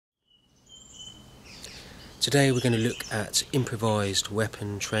Today we're going to look at improvised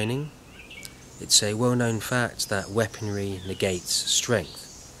weapon training. It's a well-known fact that weaponry negates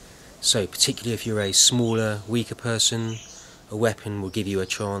strength. So particularly if you're a smaller, weaker person, a weapon will give you a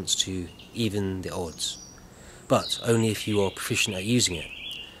chance to even the odds. But only if you are proficient at using it.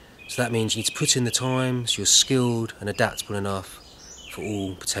 So that means you need to put in the time so you're skilled and adaptable enough for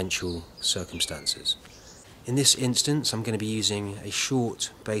all potential circumstances. In this instance I'm going to be using a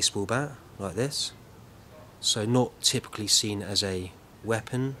short baseball bat like this. So not typically seen as a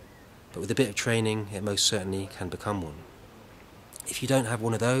weapon, but with a bit of training it most certainly can become one. If you don't have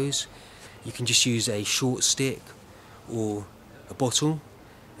one of those, you can just use a short stick or a bottle.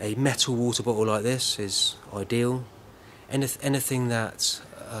 A metal water bottle like this is ideal. Anything that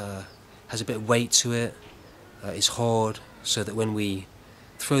has a bit of weight to it is hard, so that when we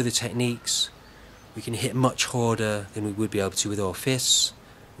throw the techniques we can hit much harder than we would be able to with our fists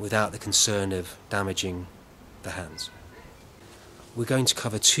without the concern of damaging the hands. We're going to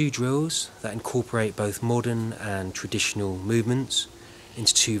cover two drills that incorporate both modern and traditional movements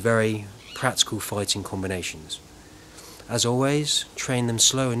into two very practical fighting combinations. As always, train them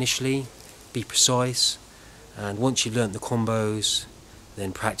slow initially, be precise, and once you've learnt the combos,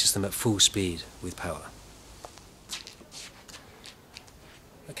 then practice them at full speed with power.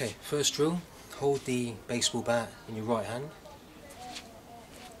 Okay, first drill, hold the baseball bat in your right hand.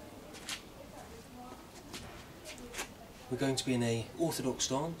 We're going to be in an orthodox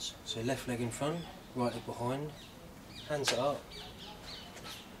stance, so left leg in front, right leg behind, hands are up.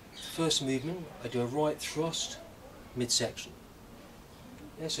 First movement, I do a right thrust, midsection.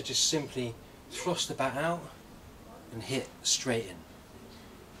 Yeah, so just simply thrust the bat out and hit straight in.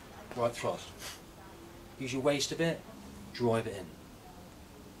 Right thrust. Use your waist a bit, drive it in.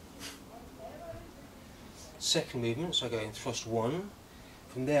 Second movement, so I go in thrust one.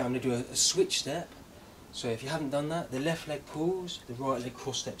 From there I'm going to do a switch step. So if you haven't done that, the left leg pulls, the right leg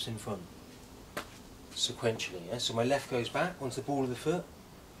cross steps in front. Sequentially, yeah? So my left goes back onto the ball of the foot,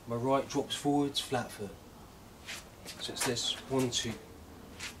 my right drops forwards, flat foot. So it's this, 1, 2,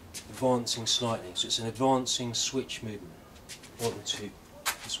 advancing slightly. So it's an advancing switch movement. 1, 2,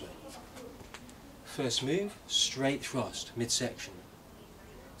 this way. First move, straight thrust, midsection.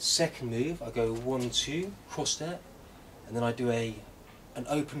 Second move, I go 1, 2, cross step, and then I do an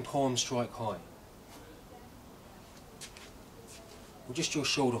open palm strike high. Or just your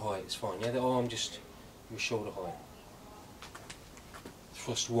shoulder height, it's fine, yeah? The arm just your shoulder height.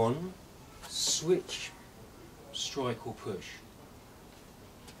 Thrust 1, switch, strike or push.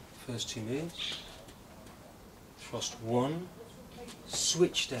 First two moves. Thrust 1,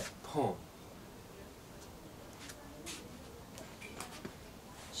 switch step, palm.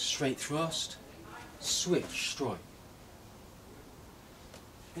 Straight thrust, switch, strike.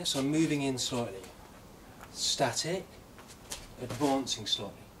 Yes, so I'm moving in slightly. Static, advancing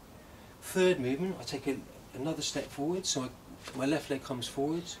slightly. Third movement, I take another step forward, so my left leg comes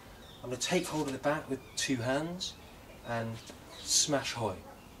forwards. I'm going to take hold of the bat with two hands and smash high.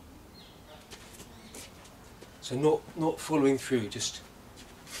 So not following through, just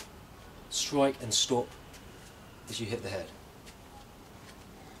strike and stop as you hit the head.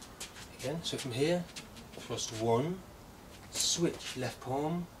 Again, so from here, thrust 1, switch, left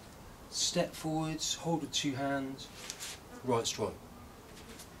palm, step forwards, hold with two hands, right strike.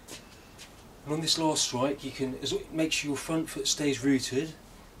 And on this last strike, you can make sure your front foot stays rooted.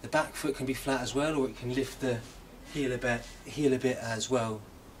 The back foot can be flat as well, or it can lift the heel a bit as well,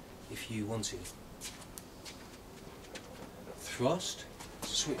 if you want to. Thrust,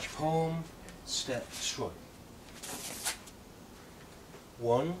 switch palm, step, strike.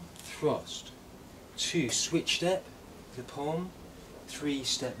 1, thrust. 2, switch step, the palm. 3,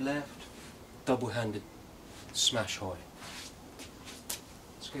 step left, double-handed smash high.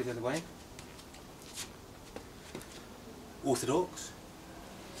 Let's go the other way. Orthodox,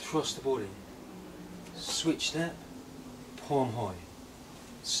 thrust the body, switch step, palm high,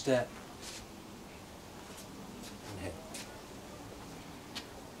 step, and hit.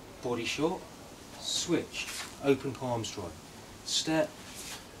 Body short, switch, open palm strike, step,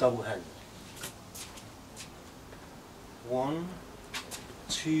 double-handed. 1,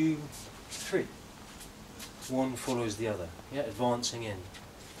 2, 3. One follows the other, yeah, advancing in.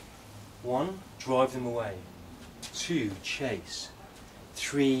 1, drive them away. 2, chase.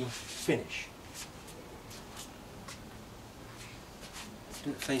 3, finish. Do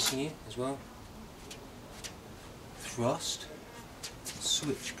it facing you as well. Thrust,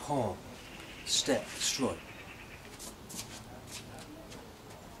 switch, palm, step, strike.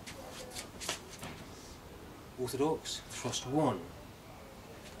 Orthodox, thrust 1,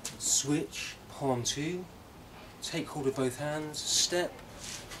 switch, palm 2, take hold of both hands, step,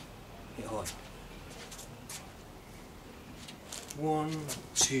 hit high. 1,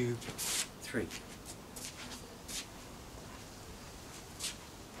 2, 3.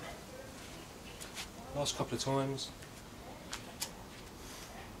 Last couple of times.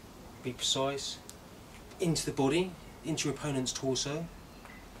 Be precise. Into the body, into your opponent's torso.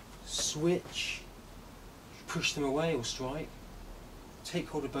 Switch. Push them away or strike. Take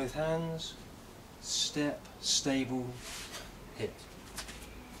hold of both hands. Step, stable, hit.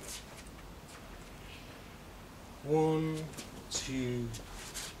 1, 2,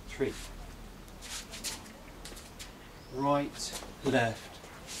 3. Right,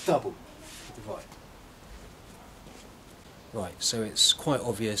 left, double with the right. Right, so it's quite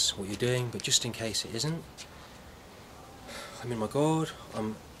obvious what you're doing, but just in case it isn't, I'm in my guard,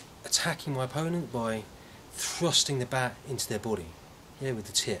 I'm attacking my opponent by thrusting the bat into their body, yeah, with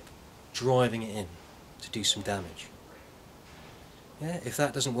the tip, driving it in to do some damage. Yeah, if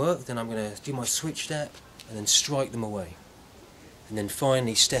that doesn't work, then I'm going to do my switch step and then strike them away. And then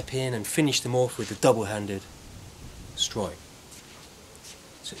finally step in and finish them off with the double-handed strike.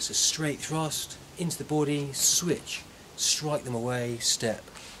 So it's a straight thrust into the body, switch, strike them away, step,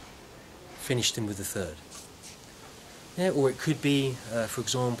 finish them with the third. Yeah, or it could be, for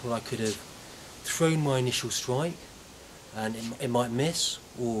example, I could have thrown my initial strike and it might miss,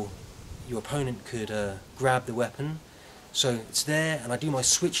 or your opponent could grab the weapon. So it's there and I do my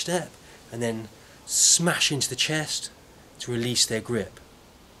switch step and then smash into the chest to release their grip,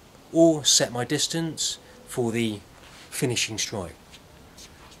 or set my distance for the finishing strike.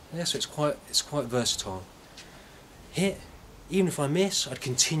 Yeah, so it's quite versatile. Hit, even if I miss, I'd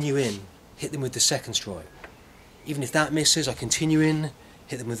continue in, hit them with the second strike. Even if that misses, I continue in,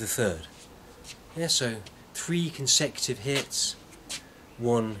 hit them with the third. Yeah, so 3 consecutive hits,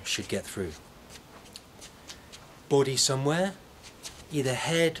 1 should get through. Body somewhere, either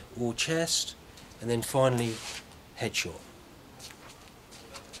head or chest, and then finally headshot.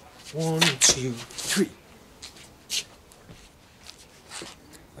 1, 2, 3.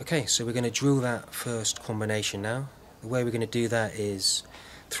 Okay, so we're going to drill that first combination now. The way we're going to do that is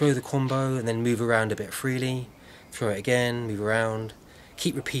throw the combo and then move around a bit freely, throw it again, move around,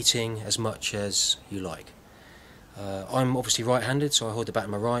 keep repeating as much as you like. I'm obviously right-handed, so I hold the bat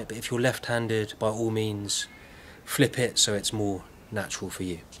in my right, but if you're left-handed, by all means flip it so it's more natural for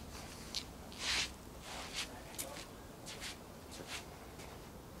you.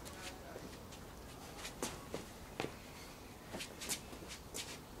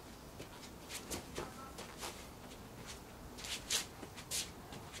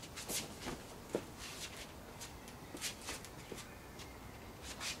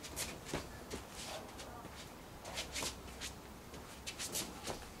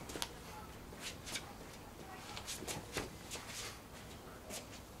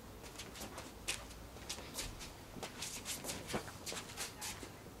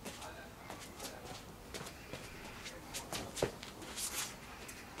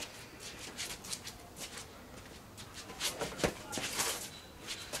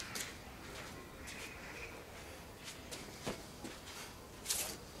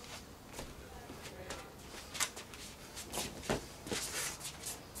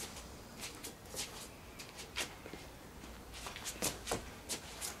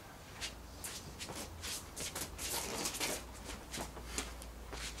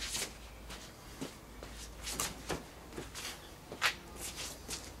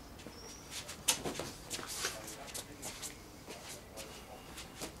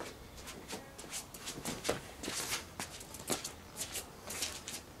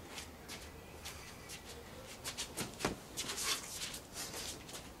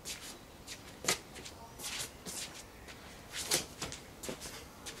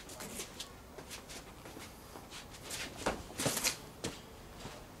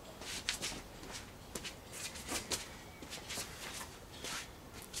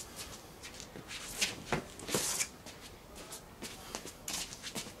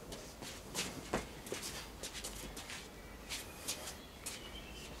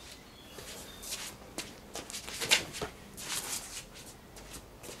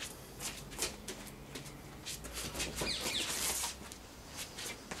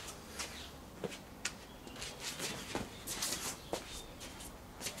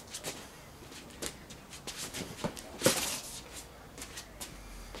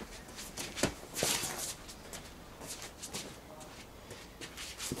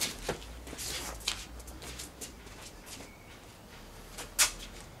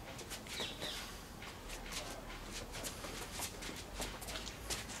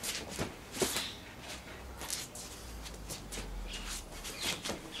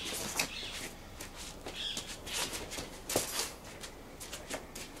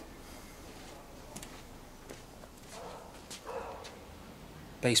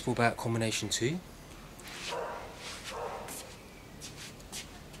 baseball bat combination 2.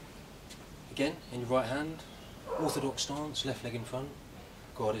 Again, in your right hand, orthodox stance, left leg in front,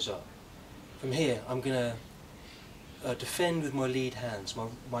 guard is up. From here, I'm going to defend with my lead hands.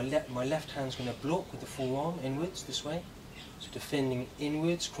 My left hand's going to block with the forearm inwards, this way. So defending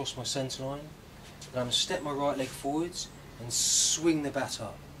inwards, across my centre line. And I'm going to step my right leg forwards and swing the bat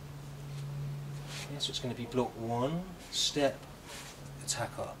up. Yeah, so it's going to be block 1, step,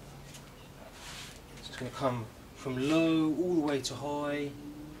 attack up. So it's going to come from low all the way to high,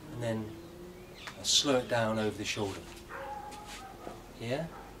 and then I'll slow it down over the shoulder. Yeah?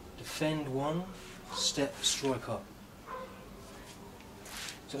 Defend 1, step, strike up.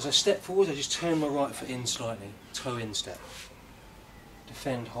 So as I step forward, I just turn my right foot in slightly, toe in step.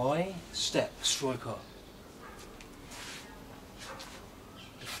 Defend high, step, strike up.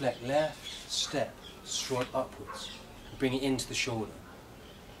 Deflect left, step, strike upwards. And bring it into the shoulder.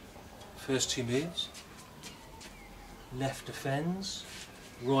 First 2 moves. Left defends,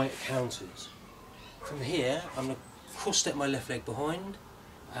 right counters. From here, I'm going to cross step my left leg behind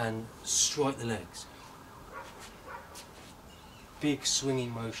and strike the legs. Big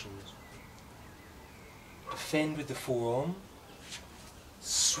swinging motions. Defend with the forearm,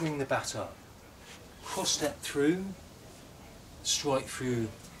 swing the bat up. Cross step through, strike through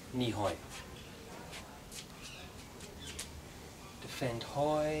knee height. Defend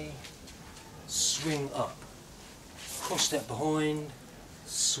high, swing up. Cross step behind,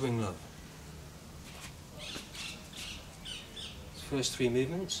 swing low. First 3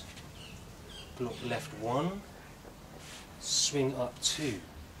 movements. Block left 1, swing up 2,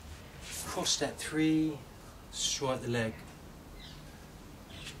 cross step 3, strike the leg.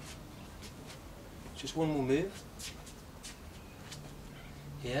 Just one more move.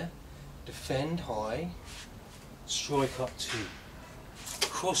 Here, defend high, strike up 2,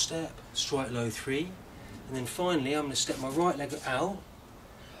 cross step, strike low 3, and then finally I'm going to step my right leg out,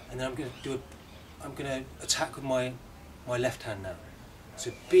 and then I'm going to attack with my left hand now.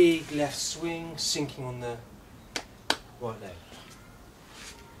 So big left swing, sinking on the right leg.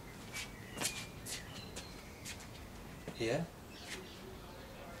 Here.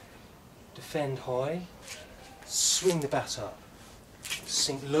 Defend high, swing the bat up.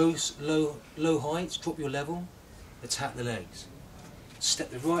 Sink low heights, drop your level, attack the legs. Step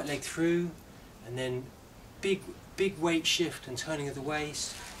the right leg through, and then big weight shift and turning of the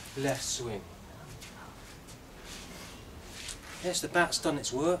waist, left swing. Yes, the bat's done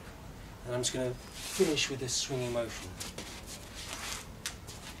its work, and I'm just going to finish with this swinging motion.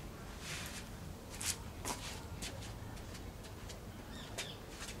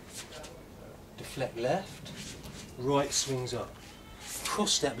 Deflect left, right swings up.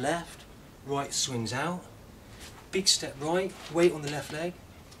 Cross step left, right swings out. Big step right, weight on the left leg.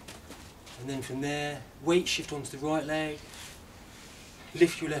 And then from there, weight shift onto the right leg.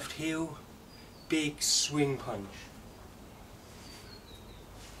 Lift your left heel, big swing punch.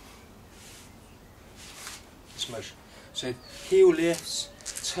 This motion. So heel lifts,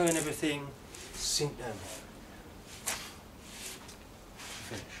 turn everything, sink down.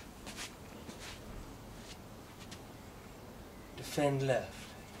 Finish. Defend left,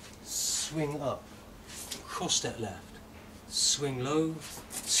 swing up, cross step left, swing low,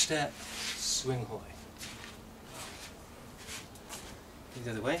 step, swing high.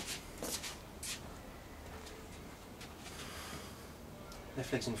 The other way.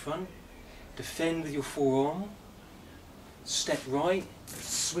 Left leg's in front. Defend with your forearm. Step right,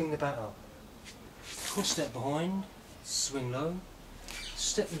 swing the bat up. Cross step behind, swing low.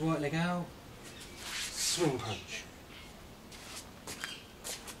 Step the right leg out, swing punch.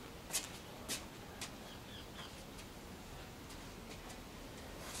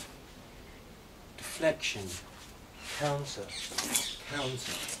 Deflection, counter, counter,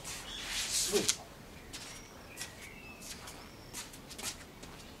 swing.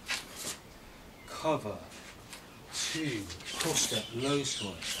 Cover, 2, cross step, low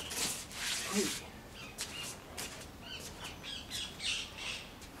strike, 3.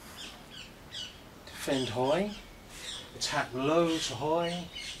 Defend high, attack low to high,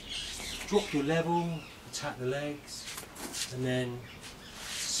 drop your level, attack the legs, and then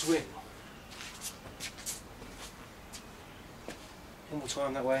swing. One more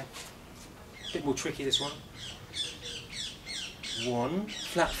time that way. A bit more tricky this one. 1,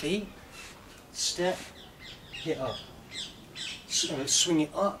 flat feet, step, hit up. So swing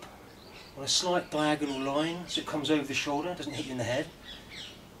it up on a slight diagonal line so it comes over the shoulder, doesn't hit you in the head.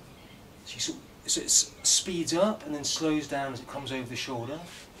 So it speeds up and then slows down as it comes over the shoulder.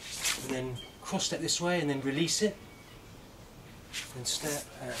 And then cross step this way and then release it. then step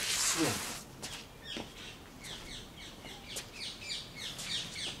and swing.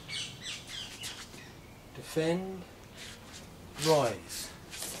 Defend, rise,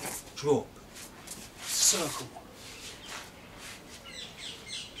 drop, circle.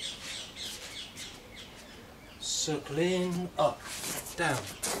 Circle in, up, down,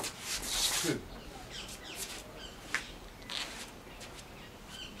 screw.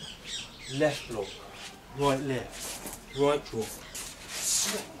 Left block, right left, right drop,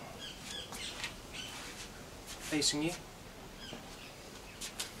 swing. Facing you.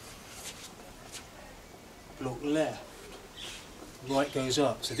 Block left, right goes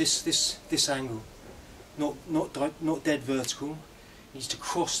up. So this angle, not dead vertical, needs to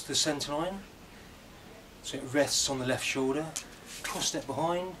cross the centre line. So it rests on the left shoulder. Cross step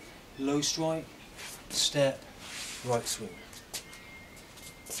behind, low strike, step, right swing.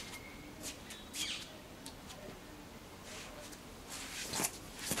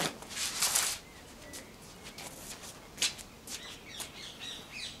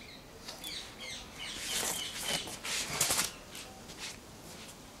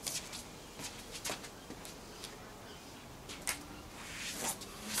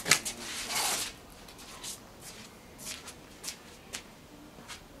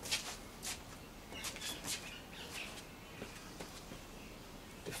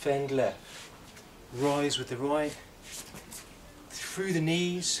 Defend left, rise with the right, through the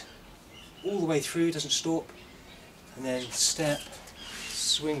knees, all the way through, doesn't stop, and then step,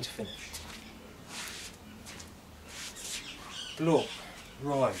 swing to finish. Block,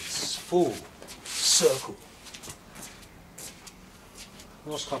 rise, fall, circle.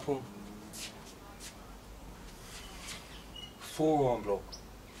 Last couple. Forearm block,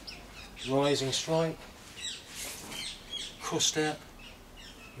 rising strike, cross step,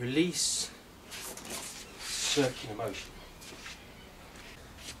 release, circular motion.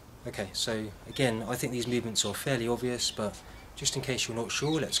 Okay, so again, I think these movements are fairly obvious, but just in case you're not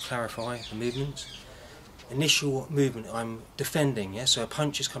sure, let's clarify the movements. Initial movement, I'm defending, yeah? So a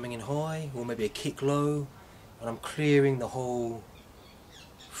punch is coming in high, or maybe a kick low, and I'm clearing the whole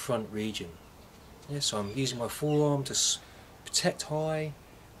front region. Yeah, so I'm using my forearm to protect high,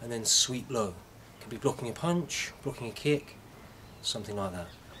 and then sweep low. Could be blocking a punch, blocking a kick, something like that.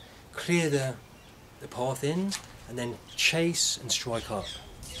 Clear the path in, and then chase and strike up.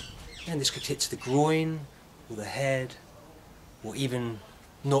 And this could hit to the groin, or the head, or even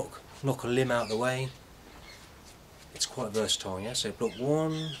knock a limb out of the way. It's quite versatile, yeah? So block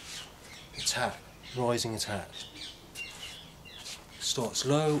one, attack, rising attack. Starts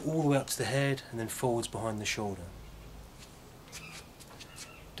low, all the way up to the head, and then folds behind the shoulder.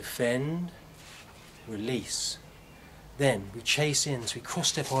 Defend, release. Then we chase in, so we cross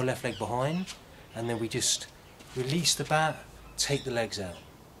step our left leg behind, and then we just release the bat, take the legs out.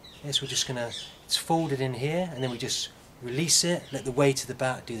 Yes, we're just gonna, it's folded in here, and then we just release it, let the weight of the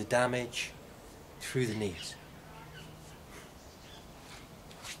bat do the damage through the knees.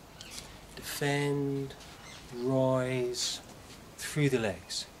 Defend, rise, through the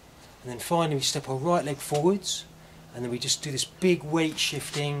legs. And then finally we step our right leg forwards, and then we just do this big weight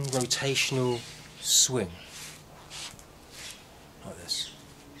shifting, rotational swing. Like this.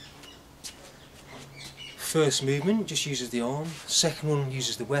 First movement just uses the arm, second one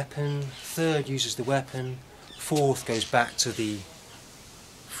uses the weapon, third uses the weapon, fourth goes back to the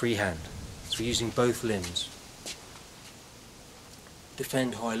free hand. So using both limbs.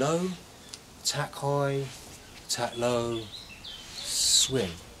 Defend high low, attack high, attack low,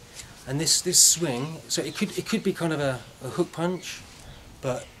 swing. And this swing, so it could be kind of a hook punch,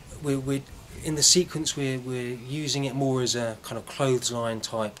 but we're in the sequence we're using it more as a kind of clothesline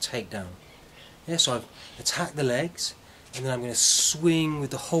type takedown. Yeah, so I've attacked the legs, and then I'm going to swing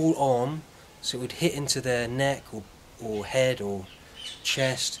with the whole arm, so it would hit into their neck or head or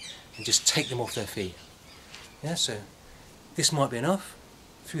chest, and just take them off their feet. Yeah, so this might be enough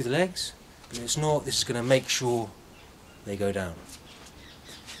through the legs, but if it's not, this is going to make sure they go down.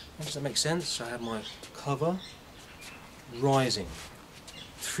 Does that make sense? So I have my cover, rising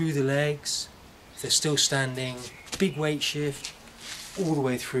through the legs, if they're still standing, big weight shift all the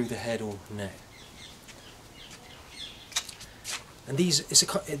way through the head or neck. And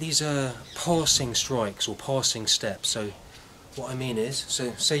these are passing strikes or passing steps. So what I mean is,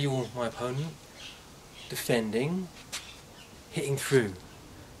 so say you're my opponent, defending, hitting through,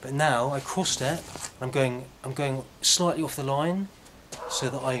 but now I cross step, I'm going slightly off the line, so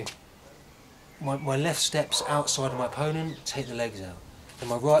that my left step's outside of my opponent, take the legs out. And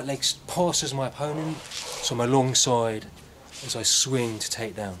my right leg passes my opponent, so I'm alongside as I swing to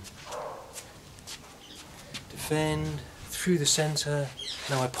take down. Defend, through the centre.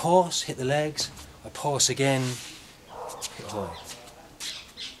 Now I pass, hit the legs, I pass again, hit high.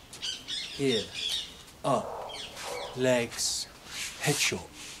 Here, up, legs, headshot,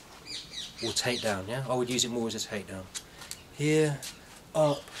 or takedown, yeah? I would use it more as a takedown. Here,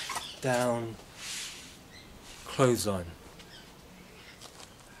 up, down, clothesline.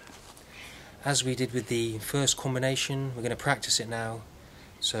 As we did with the first combination, we're going to practice it now,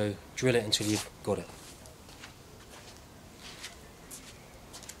 so drill it until you've got it.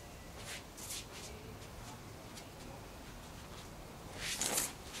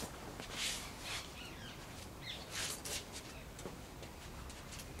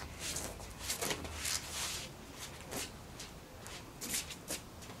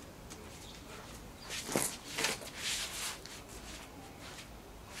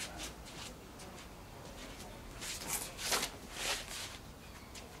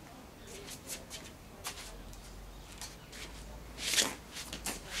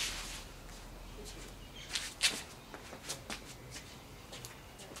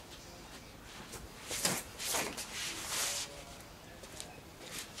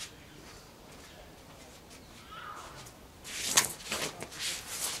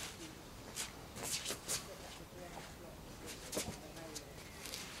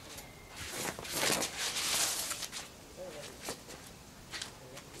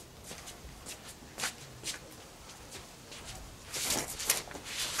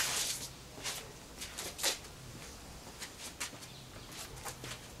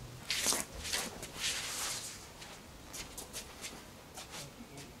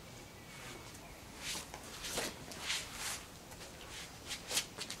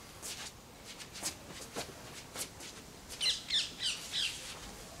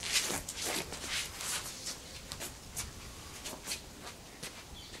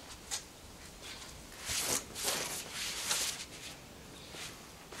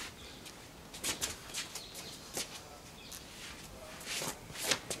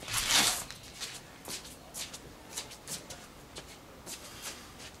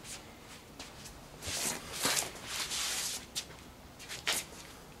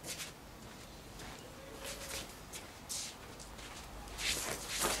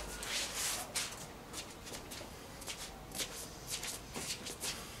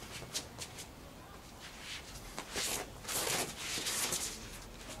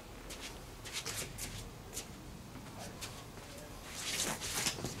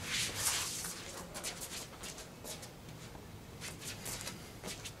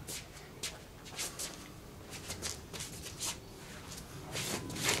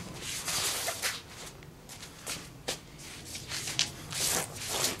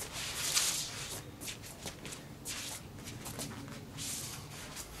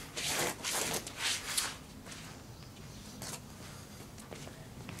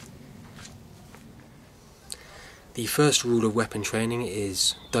 The first rule of weapon training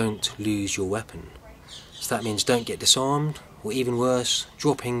is don't lose your weapon. So that means don't get disarmed, or even worse,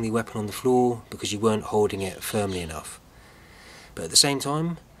 dropping the weapon on the floor because you weren't holding it firmly enough. But at the same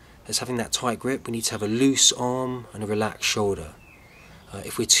time as having that tight grip, we need to have a loose arm and a relaxed shoulder.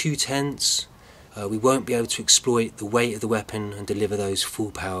 If we're too tense, we won't be able to exploit the weight of the weapon and deliver those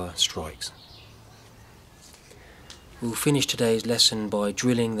full power strikes. We'll finish today's lesson by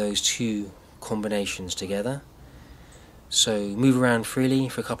drilling those two combinations together. So move around freely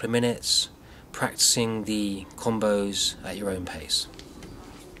for a couple of minutes, practicing the combos at your own pace.